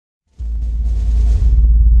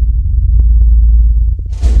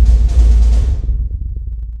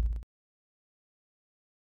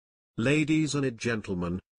Ladies and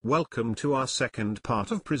gentlemen, welcome to our second part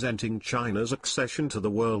of presenting China's accession to the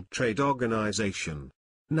World Trade Organization.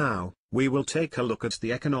 Now, we will take a look at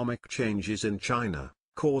the economic changes in China,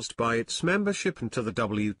 caused by its membership into the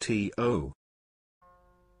WTO.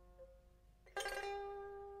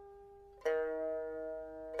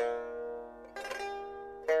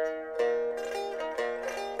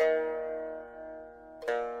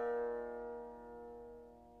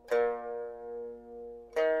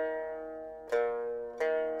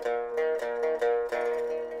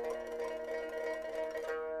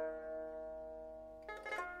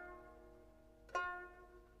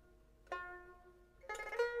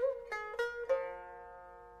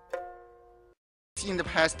 In the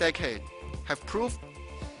past decade have proved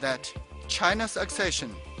that China's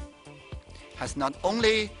accession has not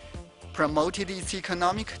only promoted its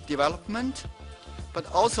economic development, but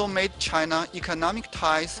also made China economic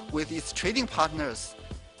ties with its trading partners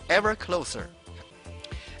ever closer.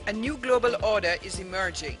 A new global order is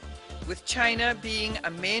emerging, with China being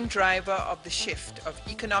a main driver of the shift of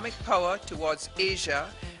economic power towards Asia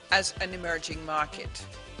as an emerging market.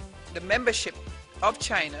 The membership of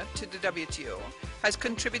China to the WTO has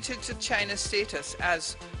contributed to China's status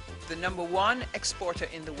as the #1 exporter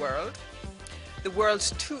in the world, the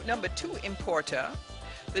world's #2 importer,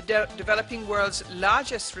 the developing world's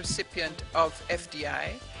largest recipient of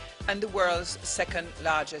FDI, and the world's second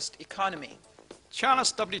largest economy.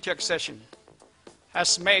 China's WTO accession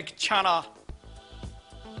has made China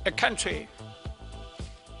a country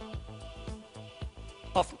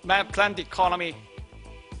of planned economy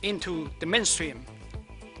into the mainstream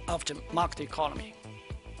of the market economy.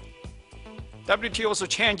 WTO also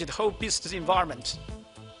changed the whole business environment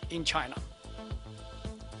in China.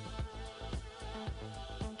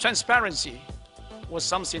 Transparency was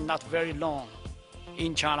something not very long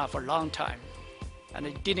in China for a long time, and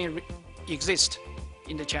it didn't exist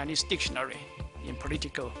in the Chinese dictionary in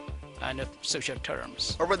political and social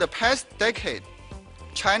terms. Over the past decade,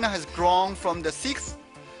 China has grown from the 6th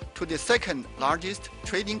to the 2nd largest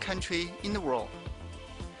trading country in the world,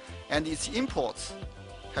 and its imports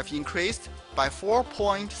have increased by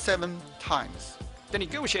 4.7 times. The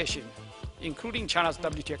negotiation, including China's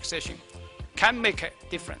WTO accession, can make a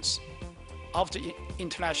difference of the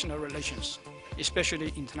international relations,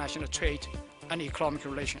 especially international trade and economic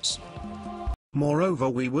relations. Moreover,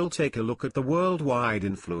 we will take a look at the worldwide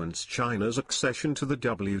influence China's accession to the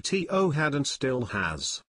WTO had and still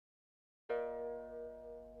has.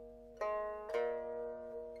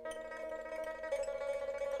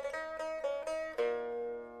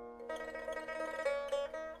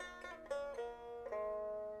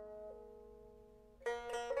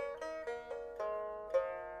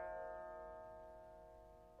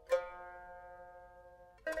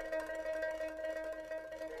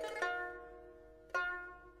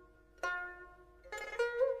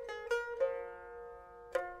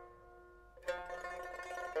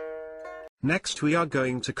 Next we are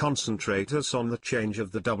going to concentrate us on the change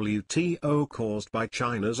of the WTO caused by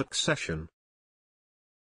China's accession.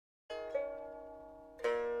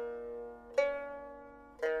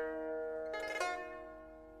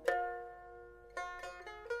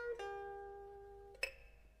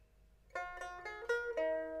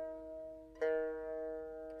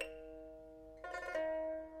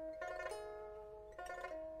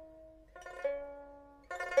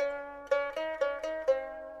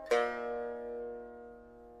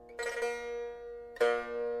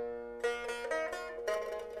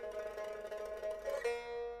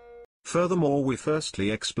 Furthermore, we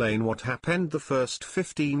firstly explain what happened the first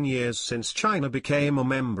 15 years since China became a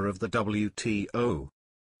member of the WTO.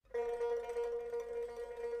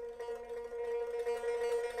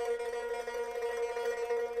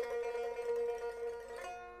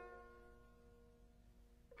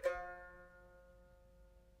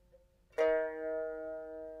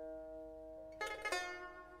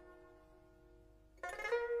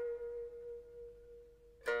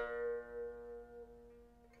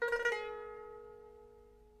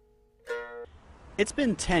 It's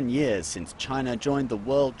been 10 years since China joined the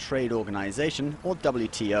World Trade Organization, or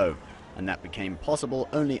WTO, and that became possible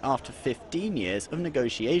only after 15 years of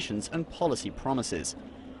negotiations and policy promises.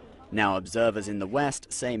 Now observers in the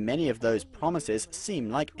West say many of those promises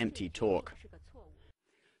seem like empty talk.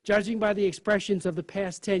 Judging by the expressions of the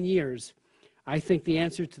past 10 years, I think the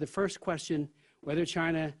answer to the first question, whether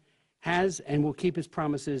China has and will keep its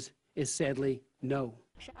promises, is sadly no.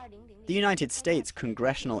 The United States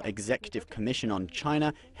Congressional Executive Commission on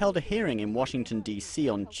China held a hearing in Washington, D.C.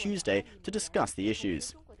 on Tuesday to discuss the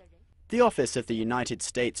issues. The Office of the United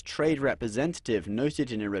States Trade Representative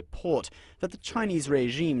noted in a report that the Chinese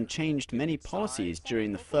regime changed many policies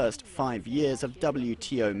during the first 5 years of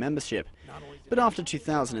WTO membership, but after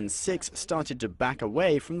 2006 started to back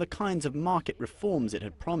away from the kinds of market reforms it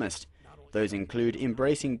had promised. Those include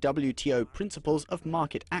embracing WTO principles of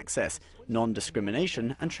market access,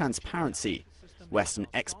 non-discrimination and transparency. Western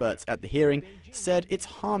experts at the hearing said it's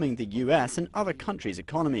harming the US and other countries'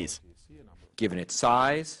 economies. Given its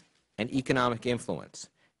size and economic influence,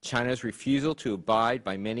 China's refusal to abide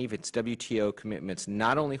by many of its WTO commitments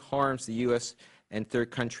not only harms the U.S. and third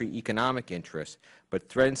country economic interests, but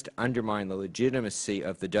threatens to undermine the legitimacy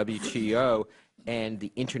of the WTO and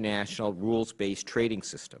the international rules-based trading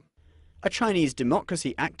system. A Chinese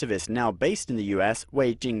democracy activist now based in the US,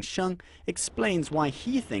 Wei Jingsheng, explains why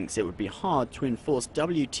he thinks it would be hard to enforce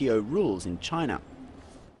WTO rules in China.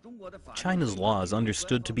 China's law is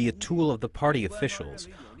understood to be a tool of the party officials.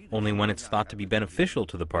 Only when it's thought to be beneficial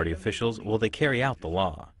to the party officials will they carry out the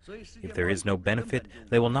law. If there is no benefit,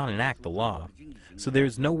 they will not enact the law. So there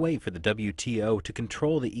is no way for the WTO to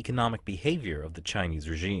control the economic behavior of the Chinese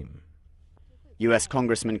regime. US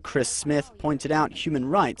Congressman Chris Smith pointed out human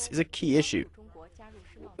rights is a key issue.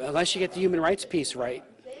 Unless you get the human rights piece right,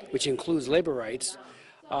 which includes labor rights,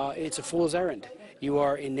 it's a fool's errand. You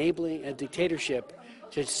are enabling a dictatorship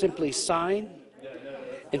to simply sign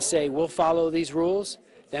and say, we'll follow these rules.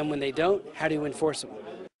 Then when they don't, how do you enforce them?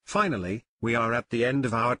 Finally, we are at the end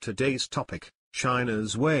of our today's topic,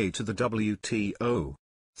 China's way to the WTO.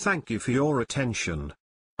 Thank you for your attention.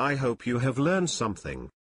 I hope you have learned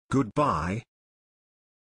something. Goodbye.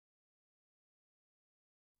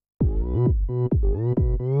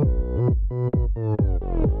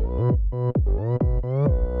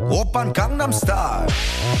 오빤 강남 스타일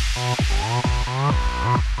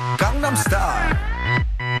강남 스타일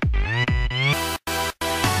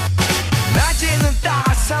낮에는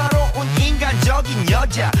따사로운 인간적인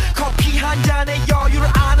여자 커피 한 잔에 여유를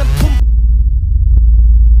아는 품